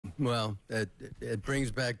Well, it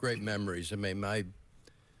brings back great memories. I mean,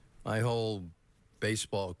 my whole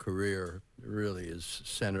baseball career really is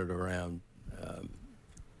centered around,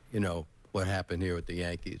 what happened here with the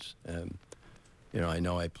Yankees. I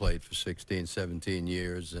know I played for 16, 17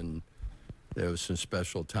 years, and there was some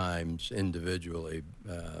special times individually,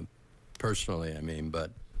 personally, I mean,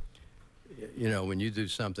 but, when you do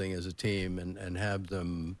something as a team and have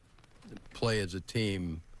them play as a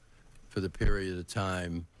team for the period of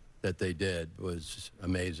time that they did was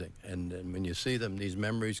amazing. And when you see them, these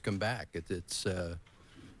memories come back. It's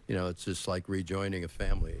just like rejoining a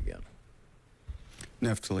family again.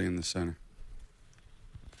 Neftali in the center.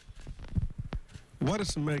 What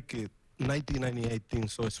does make it 1998 team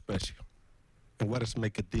so special? And what does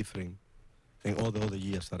make it different in all the other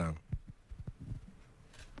years around?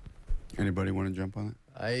 Anybody want to jump on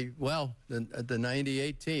it? The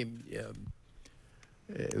 98 team,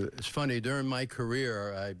 it's funny, during my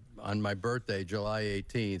career, on my birthday, July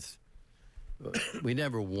 18th, we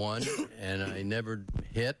never won, and I never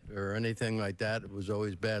hit or anything like that. It was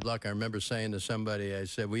always bad luck. I remember saying to somebody, I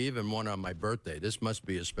said, we even won on my birthday. This must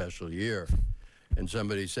be a special year. And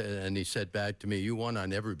somebody said, and he said back to me, you won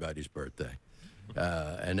on everybody's birthday.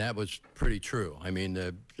 And that was pretty true. I mean,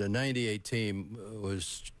 the 98 team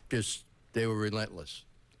was just, they were relentless.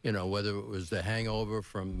 Whether it was the hangover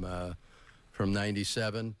from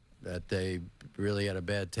 97, that they really had a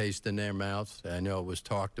bad taste in their mouth. I know it was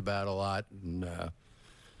talked about a lot, and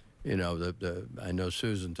I know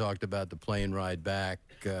Susan talked about the plane ride back,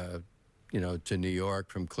 to New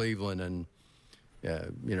York from Cleveland, and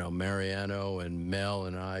Mariano and Mel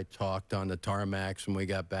and I talked on the tarmacs when we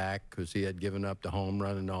got back because he had given up the home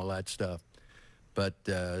run and all that stuff. But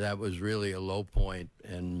that was really a low point,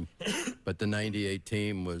 but the 98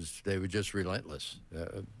 team they were just relentless.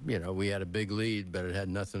 We had a big lead, but it had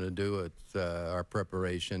nothing to do with our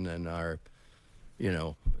preparation and our,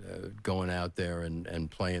 going out there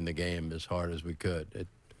and playing the game as hard as we could.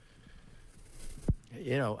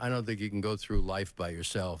 I don't think you can go through life by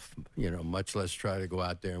yourself, much less try to go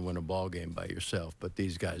out there and win a ball game by yourself. But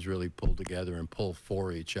these guys really pulled together and pulled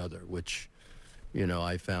for each other, which,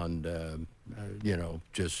 I found,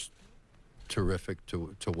 just terrific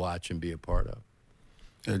to watch and be a part of.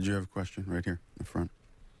 Ed, you have a question right here in front.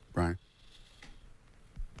 Brian.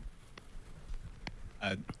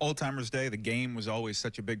 Old Timers Day, the game was always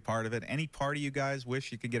such a big part of it. Any part of you guys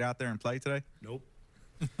wish you could get out there and play today? Nope.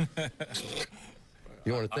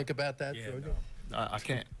 You want to think about that? Yeah, no. I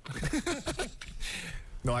can't.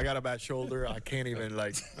 No, I got a bad shoulder. I can't even,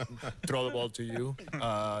 throw the ball to you.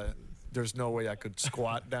 There's no way I could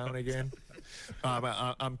squat down again.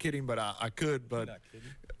 I'm kidding, but I could. But You're not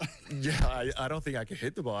kidding. yeah, I don't think I could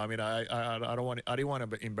hit the ball. I mean, I don't want. I didn't want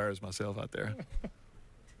to embarrass myself out there.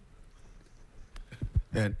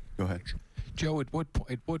 Ed, go ahead. Joe, at what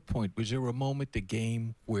point was there a moment the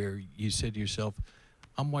game where you said to yourself,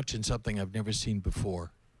 "I'm watching something I've never seen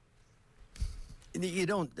before"? You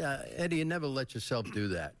don't, Eddie, you never let yourself do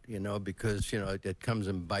that, because, it comes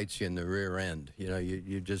and bites you in the rear end.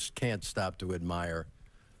 You just can't stop to admire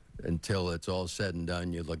until it's all said and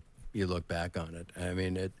done. You look back on it. I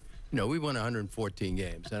mean, we won 114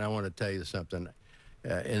 games, and I want to tell you something.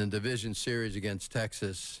 In a division series against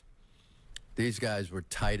Texas, these guys were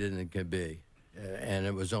tighter than it could be. And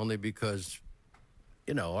it was only because,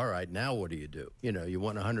 all right, now what do? You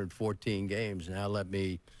won 114 games. Now let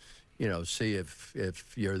me, see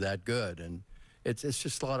if you're that good. And it's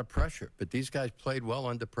just a lot of pressure. But these guys played well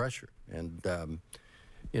under pressure. And,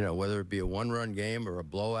 whether it be a one-run game or a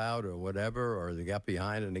blowout or whatever, or they got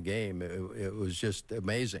behind in the game, it was just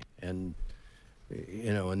amazing. And,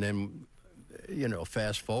 and then,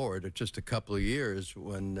 fast forward just a couple of years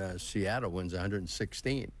when Seattle wins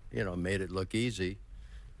 116, made it look easy.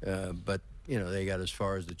 But, they got as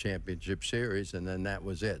far as the championship series, and then that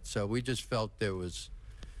was it. So we just felt there was,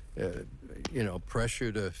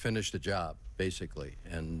 pressure to finish the job, basically.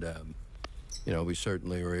 And, we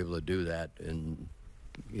certainly were able to do that. And,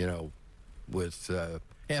 with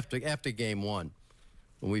after game one,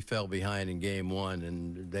 when we fell behind in game one,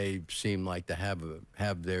 and they seemed like to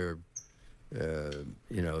have their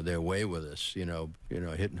their way with us,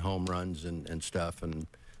 hitting home runs and stuff. And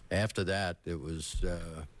after that, it was,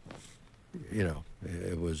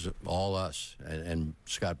 it was all us and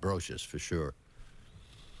Scott Brocious for sure.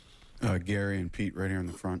 Gary and Pete right here in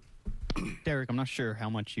the front. Derek, I'm not sure how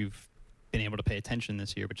much you've been able to pay attention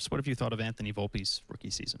this year, but just what have you thought of Anthony Volpe's rookie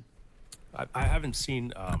season? I haven't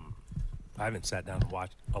seen, I haven't sat down and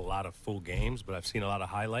watched a lot of full games, but I've seen a lot of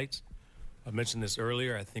highlights. I mentioned this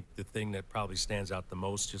earlier. I think the thing that probably stands out the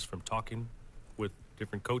most just from talking with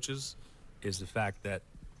different coaches is the fact that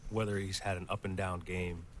whether he's had an up and down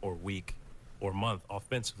game or week or month,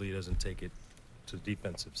 offensively he doesn't take it to the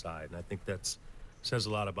defensive side. And I think that's says a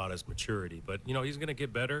lot about his maturity. But, you know, he's going to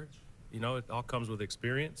get better. You know, it all comes with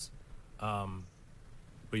experience.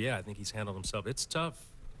 But, yeah, I think he's handled himself. It's tough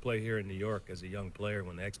to play here in New York as a young player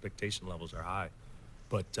when the expectation levels are high.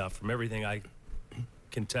 But from everything I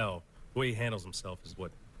can tell, the way he handles himself is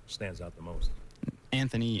what stands out the most.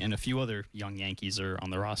 Anthony and a few other young Yankees are on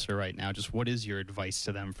the roster right now. Just what is your advice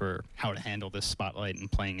to them for how to handle this spotlight and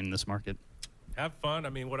playing in this market? Have fun. I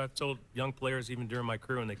mean, what I've told young players, even during my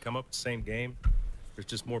career, when they come up the same game, there's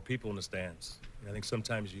just more people in the stands. And I think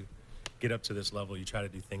sometimes you get up to this level, you try to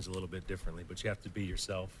do things a little bit differently, but you have to be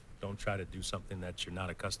yourself. Don't try to do something that you're not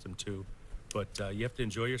accustomed to. But you have to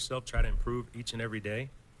enjoy yourself, try to improve each and every day.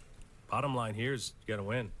 Bottom line here is you got to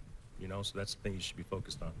win, you know, so that's the thing you should be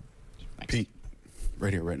focused on. Thanks. Pete,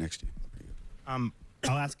 right here, right next to you.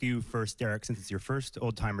 I'll ask you first, Derek, since it's your first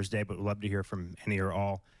Old Timers Day, but we'd love to hear from any or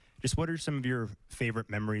all. Just what are some of your favorite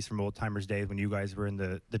memories from Old Timers Day when you guys were in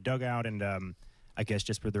the dugout? And I guess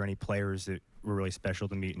just were there any players that were really special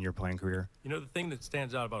to meet in your playing career? You know, the thing that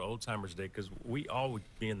stands out about Old Timers Day, because we all would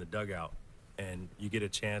be in the dugout, and you get a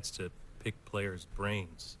chance to pick players'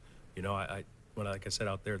 brains. You know, like I said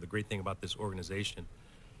out there, the great thing about this organization,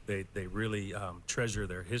 they really treasure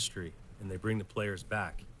their history, and they bring the players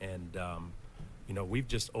back. And, you know, we've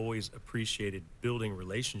just always appreciated building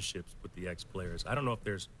relationships with the ex-players. I don't know if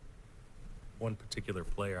there's one particular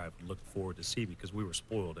player I've looked forward to see because we were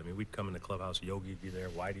spoiled. I mean, we'd come in the clubhouse, Yogi would be there,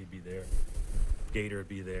 Whitey would be there, Gator would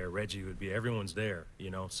be there, Reggie would be, everyone's there,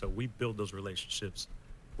 you know. So we build those relationships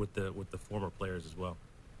with the former players as well.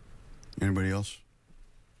 Anybody else?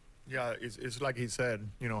 Yeah, it's like he said,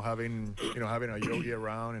 you know, having a Yogi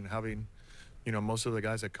around and having, you know, most of the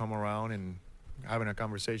guys that come around and having a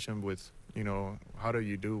conversation with, you know, how do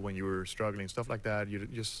you do when you were struggling, stuff like that. You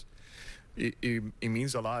just, it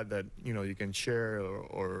means a lot that, you know, you can share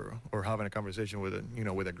or having a conversation with a, you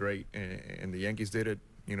know, with a great. And the Yankees did it,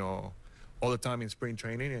 you know, all the time in spring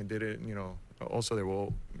training, and did it, you know,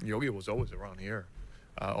 also Yogi was always around here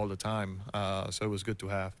all the time. So it was good to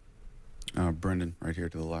have. Brendan, right here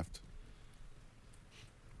to the left.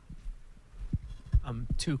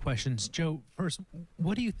 Two questions. Joe, first,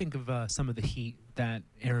 what do you think of some of the heat that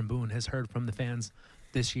Aaron Boone has heard from the fans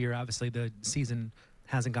this year? Obviously, the season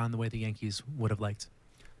hasn't gone the way the Yankees would have liked.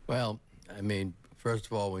 Well, I mean, first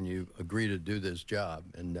of all, when you agree to do this job,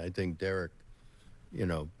 and I think Derek, you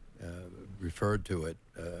know, referred to it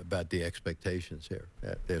about the expectations here.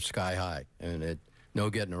 They're sky high, and no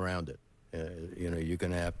getting around it. You know, you're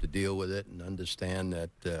going to have to deal with it and understand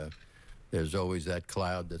that there's always that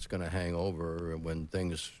cloud that's going to hang over when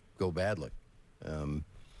things go badly.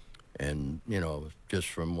 And, you know, just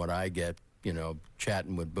from what I get, you know,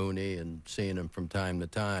 chatting with Booney and seeing him from time to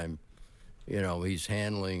time, you know, he's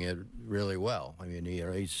handling it really well. I mean,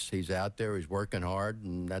 he's out there, he's working hard,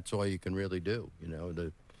 and that's all you can really do. You know,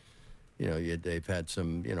 they've had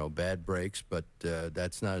some, you know, bad breaks, but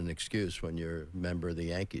that's not an excuse when you're a member of the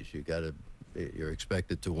Yankees. You're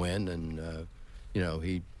expected to win, and you know,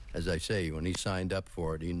 as I say, when he signed up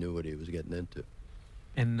for it, he knew what he was getting into.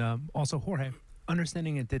 And also, Jorge,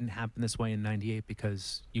 understanding it didn't happen this way in '98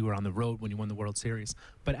 because you were on the road when you won the World Series,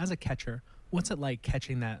 but as a catcher, what's it like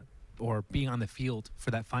catching that or being on the field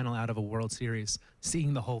for that final out of a World Series,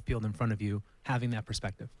 seeing the whole field in front of you, having that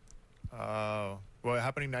perspective? Well, it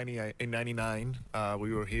happened in '99.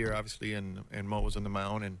 We were here, obviously, and Mo was on the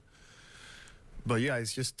mound. But yeah,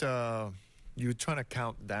 it's just you're trying to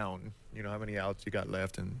count down, you know, how many outs you got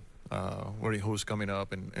left and who's coming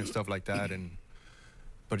up and stuff like that.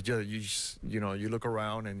 But you know, you look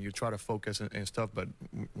around and you try to focus and stuff. But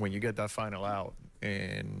when you get that final out,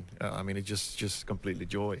 and I mean, it's just completely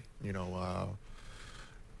joy. You know,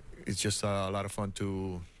 it's just a lot of fun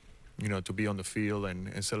to, you know, to be on the field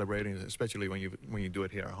and celebrating, especially when you do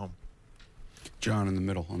it here at home. John in the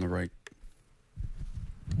middle on the right.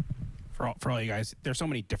 For all you guys, there's so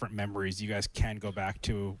many different memories you guys can go back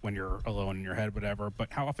to when you're alone in your head, whatever.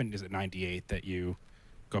 But how often is it '98 that you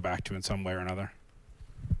go back to in some way or another?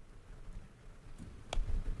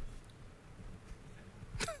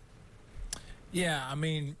 Yeah, I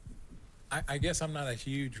mean, I guess I'm not a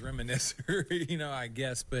huge reminiscer, you know, I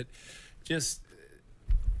guess, but just,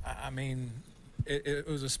 I mean, it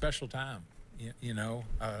was a special time, you know.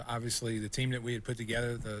 Obviously, the team that we had put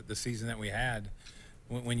together, the season that we had,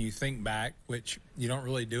 when you think back, which you don't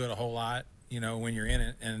really do it a whole lot, you know, when you're in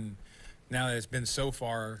it, and now that it's been so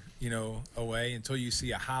far, you know, away, until you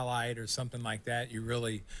see a highlight or something like that,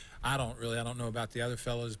 I don't know about the other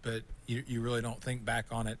fellows, but you really don't think back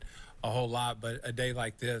on it a whole lot, but a day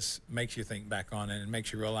like this makes you think back on it and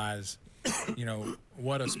makes you realize, you know,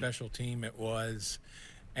 what a special team it was.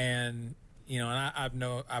 And, you know,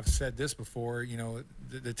 and I've said this before, you know,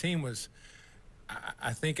 the team was,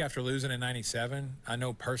 I think after losing in 97, I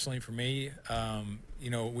know personally for me, you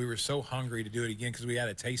know, we were so hungry to do it again because we had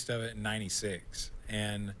a taste of it in 96.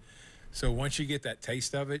 And so once you get that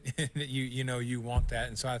taste of it, you know, you want that.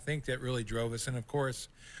 And so I think that really drove us. And of course,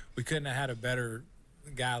 we couldn't have had a better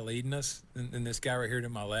guy leading us than this guy right here to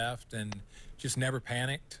my left, and just never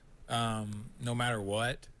panicked, no matter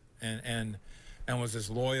what. And was as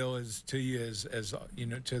loyal as to you as you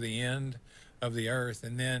know, to the end of the earth.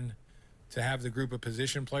 And then to have the group of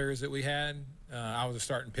position players that we had, I was a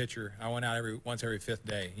starting pitcher. I went out once every fifth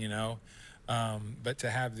day, you know. But to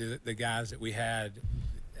have the guys that we had,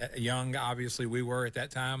 young, obviously we were at that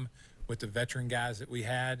time, with the veteran guys that we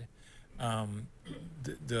had,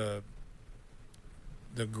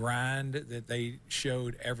 the grind that they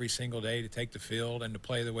showed every single day to take the field and to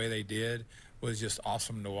play the way they did was just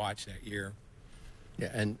awesome to watch that year. Yeah,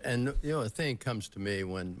 and you know, the thing comes to me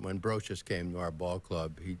when Brocious came to our ball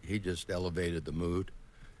club, he just elevated the mood.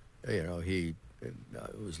 You know, he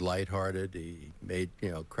was lighthearted. He made, you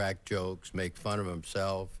know, crack jokes, make fun of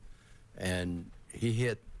himself, and he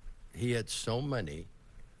hit so many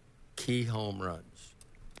key home runs.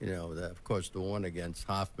 You know, of course, the one against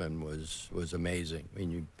Hoffman was amazing. I mean,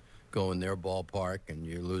 you go in their ballpark and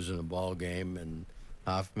you're losing a ball game, and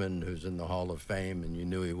Hoffman, who's in the Hall of Fame, and you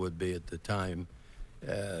knew he would be at the time,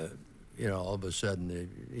 you know, all of a sudden,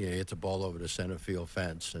 you know, hits a ball over the center field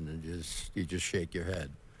fence, and you just shake your head.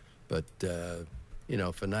 But you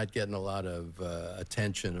know, for not getting a lot of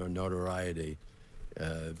attention or notoriety,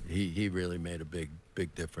 he really made a big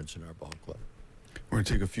difference in our ball club. We're going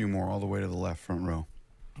to take a few more all the way to the left front row.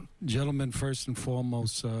 Gentlemen, first and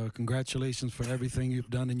foremost, congratulations for everything you've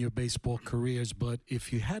done in your baseball careers. But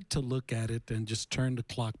if you had to look at it and just turn the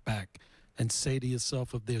clock back and say to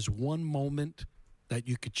yourself, if there's one moment that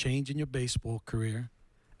you could change in your baseball career,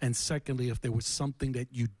 and secondly, if there was something that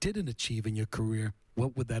you didn't achieve in your career,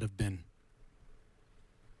 what would that have been?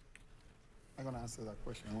 I'm going to answer that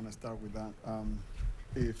question. I want to start with that.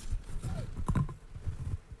 If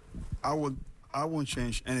I won't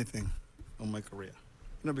change anything on my career,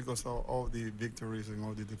 you know, because all the victories and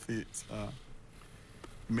all the defeats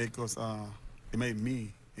it made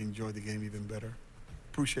me enjoy the game even better,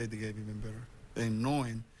 appreciate the game even better, and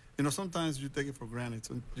knowing, you know, sometimes you take it for granted.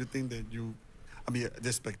 So you think that the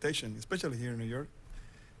expectation, especially here in New York,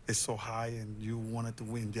 is so high, and you wanted to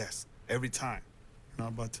win, yes, every time, you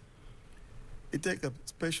know, but it takes a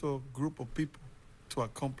special group of people to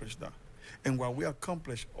accomplish that. And what we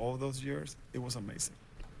accomplished all those years, it was amazing.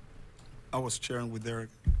 I was sharing with Derek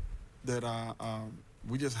that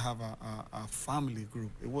we just have a family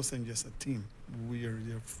group. It wasn't just a team. We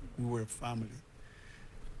were a family.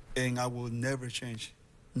 And I will never change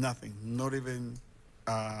nothing, not even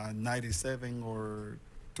 97 or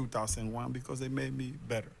 2001, because they made me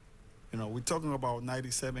better. You know, we're talking about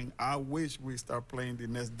 97. I wish we start playing the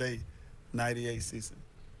next day, 98 season,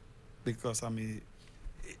 because, I mean,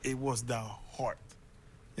 it was that hard,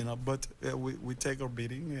 you know, but we take our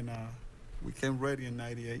beating, and we came ready in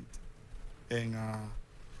 98. And,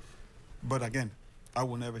 but again, I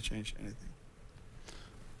will never change anything.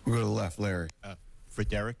 We'll go to the left, Larry. For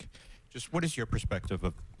Derek, just what is your perspective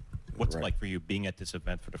of what's it like for you being at this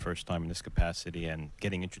event for the first time in this capacity and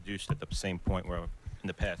getting introduced at the same point where in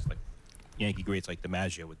the past, like Yankee greats like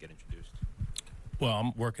DiMaggio would get introduced? Well,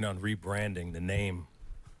 I'm working on rebranding the name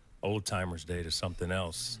Old Timers Day to something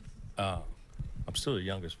else. I'm still the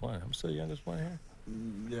youngest one. I'm still the youngest one here.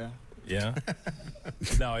 Yeah. Yeah.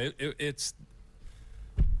 No, it's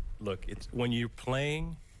look. It's when you're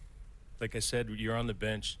playing. Like I said, you're on the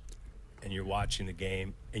bench and you're watching the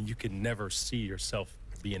game, and you can never see yourself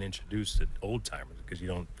being introduced to old timers because you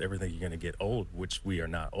don't ever think you're going to get old, which we are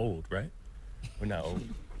not old, right? We're not old.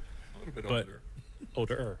 A little bit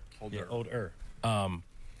older. Yeah, older.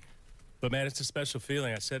 But man, it's a special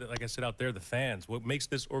feeling. I said it, like I said out there, the fans. What makes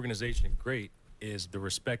this organization great is the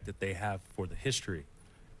respect that they have for the history.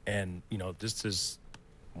 And, you know, this is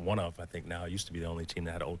one of, I think now, it used to be the only team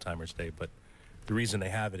that had Old Timers Day, but the reason they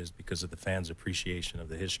have it is because of the fans' appreciation of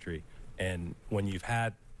the history. And when you've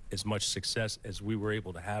had as much success as we were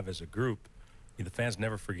able to have as a group, the fans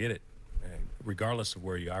never forget it, regardless of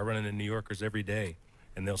where you are. I run into New Yorkers every day,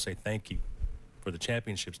 and they'll say thank you for the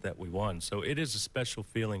championships that we won. So it is a special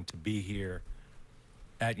feeling to be here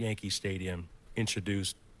at Yankee Stadium,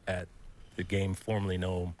 introduced at the game formerly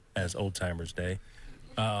known as Old Timers Day.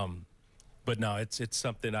 But no, it's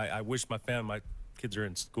something I wish my kids are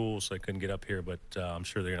in school, so I couldn't get up here, but I'm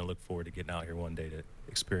sure they're going to look forward to getting out here one day to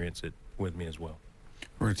experience it with me as well.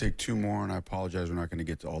 We're going to take two more, and I apologize, we're not going to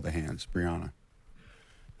get to all the hands. Brianna.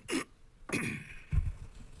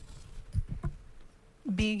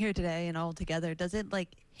 Being here today and all together, does it like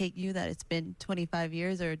hit you that it's been 25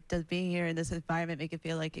 years, or does being here in this environment make it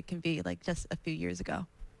feel like it can be like just a few years ago?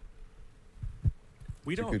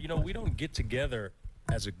 We don't, we don't get together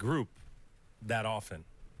as a group that often.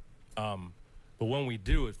 But when we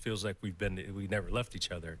do, it feels like we never left each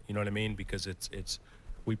other. You know what I mean? Because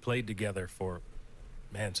we played together for,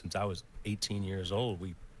 man, since I was 18 years old,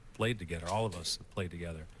 we played together. All of us have played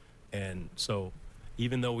together. And so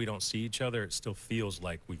even though we don't see each other, it still feels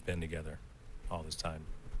like we've been together all this time.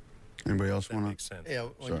 Anybody else want to? Makes sense. Yeah,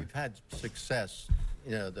 when you've had success,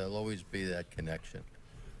 there'll always be that connection.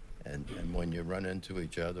 And when you run into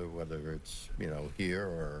each other, whether it's, here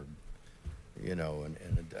or, at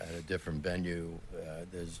a different venue,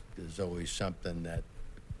 there's always something that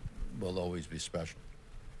will always be special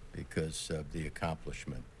because of the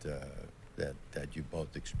accomplishment that you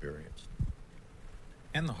both experienced.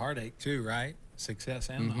 And the heartache too, right? Success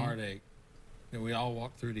and the heartache that we all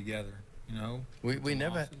walk through together. We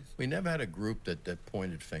never had a group that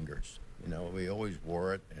pointed fingers. We always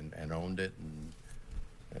wore it and owned it, and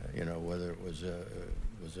whether it was a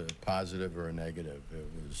positive or a negative,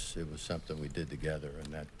 it was something we did together,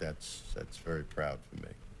 and that's very proud for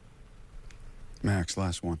me. Max,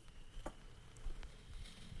 last one.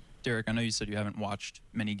 Derek, I know you said you haven't watched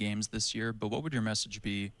many games this year, but what would your message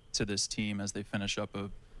be to this team as they finish up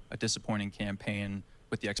a disappointing campaign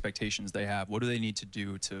with the expectations they have? What do they need to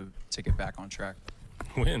do to get back on track?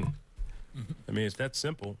 Win. I mean, it's that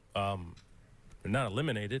simple. They're not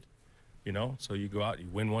eliminated, so you go out, you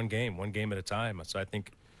win one game at a time. So I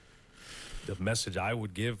think the message I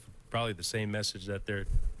would give, probably the same message that they're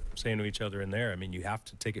saying to each other in there. I mean, you have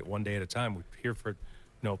to take it one day at a time. We're here for,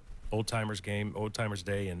 Old Timers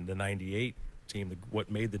Day, and the 98 team. What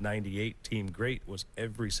made the 98 team great was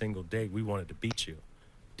every single day we wanted to beat you.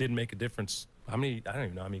 Didn't make a difference. I don't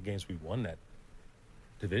even know how many games we won that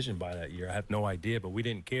division by that year. I have no idea, but we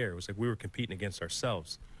didn't care. It was like we were competing against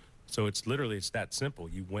ourselves. So it's that simple.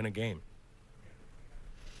 You win a game.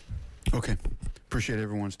 Okay. Appreciate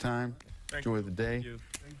everyone's time. Enjoy the day. Thank you.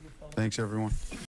 Thanks, everyone.